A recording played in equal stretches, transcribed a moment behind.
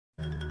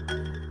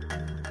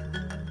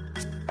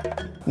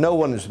No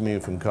one is immune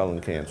from colon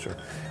cancer.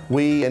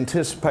 We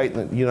anticipate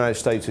in the United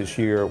States this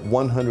year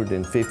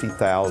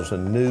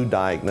 150,000 new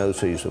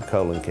diagnoses of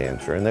colon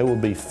cancer, and there will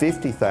be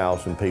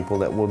 50,000 people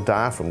that will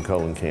die from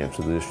colon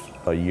cancer this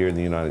year in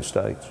the United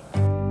States.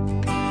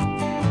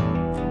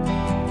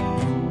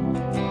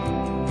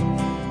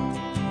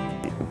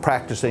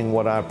 Practicing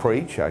what I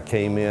preach, I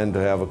came in to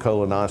have a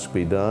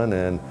colonoscopy done,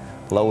 and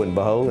lo and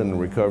behold, in the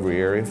recovery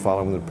area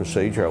following the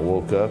procedure, I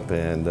woke up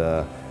and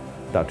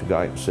Dr.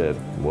 Guyton said,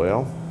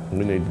 well,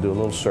 we need to do a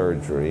little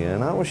surgery,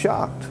 and I was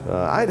shocked.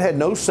 I'd had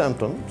no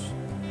symptoms,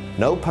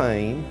 no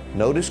pain,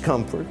 no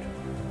discomfort.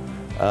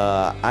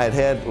 I'd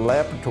had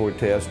laboratory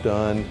tests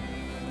done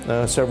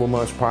several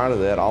months prior to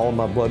that. All of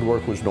my blood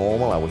work was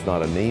normal. I was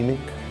not anemic.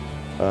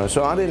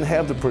 So I didn't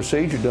have the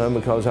procedure done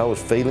because I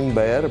was feeling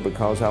bad or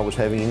because I was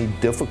having any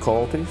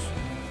difficulties.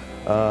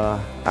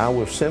 I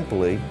was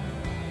simply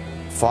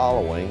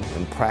following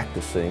and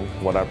practicing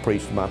what I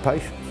preach to my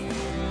patients.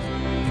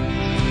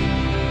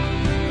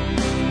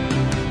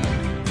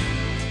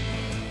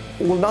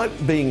 Well, not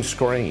being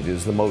screened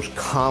is the most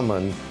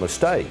common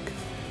mistake.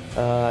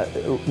 A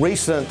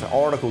recent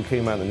article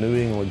came out in the New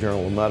England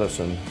Journal of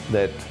Medicine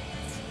that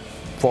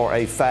for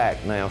a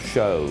fact now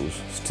shows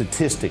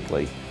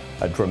statistically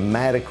a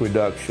dramatic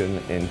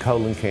reduction in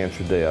colon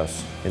cancer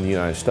deaths in the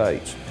United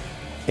States.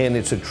 And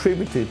it's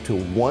attributed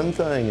to one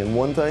thing and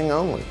one thing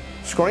only,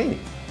 screening.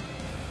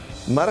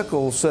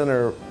 Medical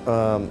center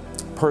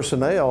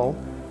personnel,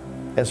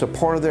 as a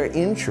part of their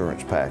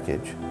insurance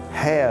package,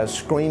 has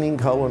screening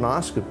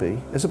colonoscopy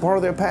as a part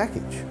of their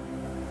package.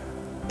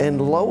 And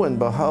lo and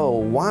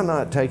behold, why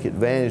not take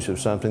advantage of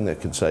something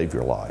that could save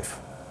your life?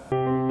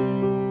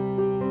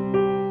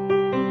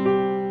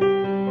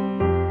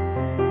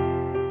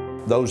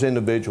 Those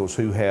individuals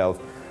who have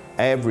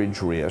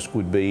average risk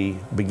would be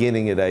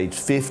beginning at age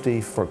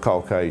 50 for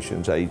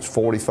Caucasians, age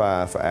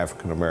 45 for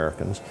African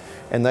Americans,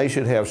 and they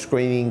should have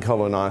screening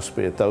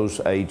colonoscopy at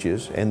those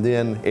ages, and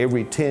then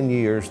every 10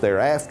 years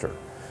thereafter.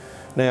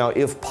 Now,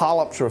 if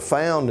polyps are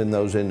found in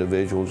those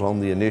individuals on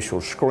the initial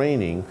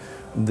screening,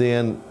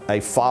 then a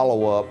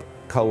follow-up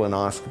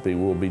colonoscopy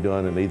will be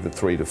done in either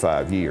 3 to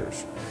 5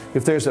 years.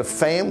 If there's a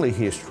family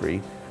history,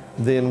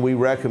 then we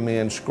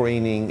recommend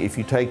screening. If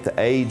you take the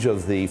age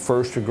of the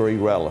first-degree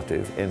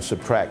relative and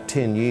subtract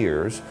 10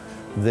 years,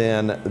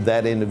 then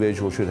that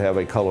individual should have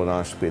a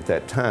colonoscopy at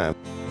that time.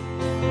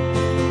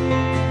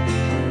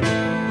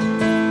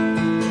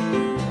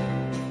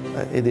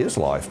 It is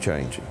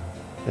life-changing.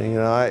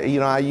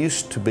 I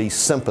used to be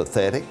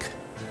sympathetic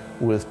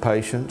with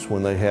patients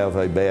when they have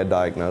a bad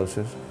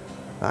diagnosis.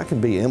 I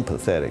can be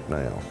empathetic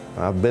now.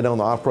 I've been on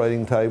the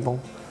operating table.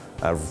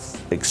 I've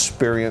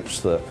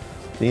experienced the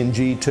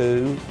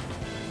NG2.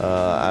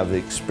 I've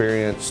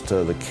experienced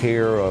the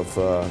care of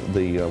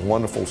the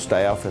wonderful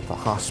staff at the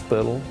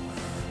hospital.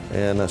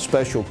 And a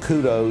special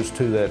kudos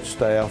to that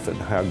staff and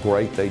how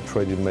great they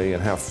treated me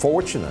and how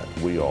fortunate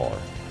we are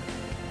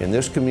in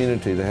this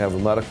community to have a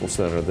medical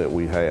center that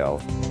we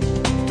have.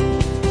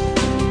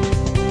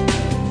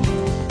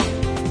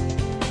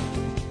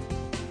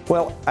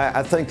 Well,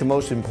 I think the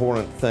most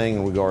important thing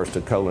in regards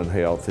to colon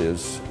health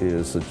is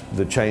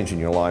the change in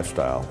your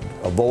lifestyle.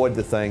 Avoid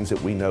the things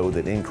that we know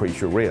that increase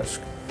your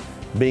risk.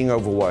 Being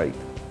overweight,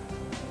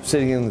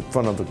 sitting in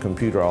front of the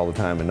computer all the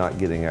time and not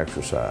getting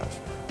exercise,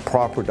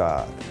 proper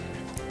diet,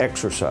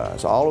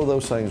 exercise. All of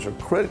those things are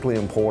critically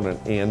important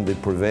in the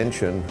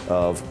prevention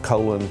of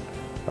colon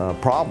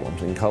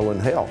problems and colon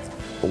health.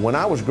 But when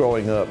I was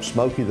growing up,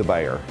 Smokey the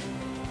Bear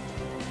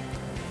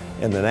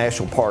and the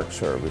National Park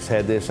Service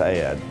had this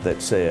ad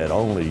that said,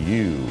 only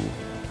you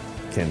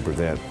can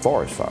prevent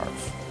forest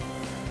fires.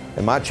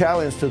 And my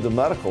challenge to the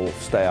medical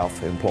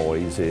staff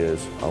employees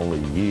is, only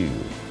you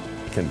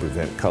can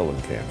prevent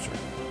colon cancer.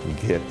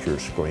 Get your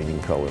screening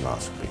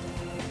colonoscopy.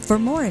 For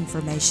more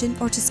information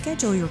or to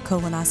schedule your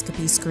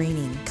colonoscopy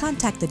screening,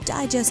 contact the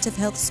Digestive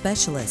Health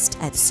Specialist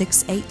at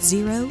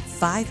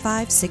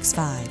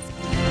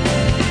 680-5565.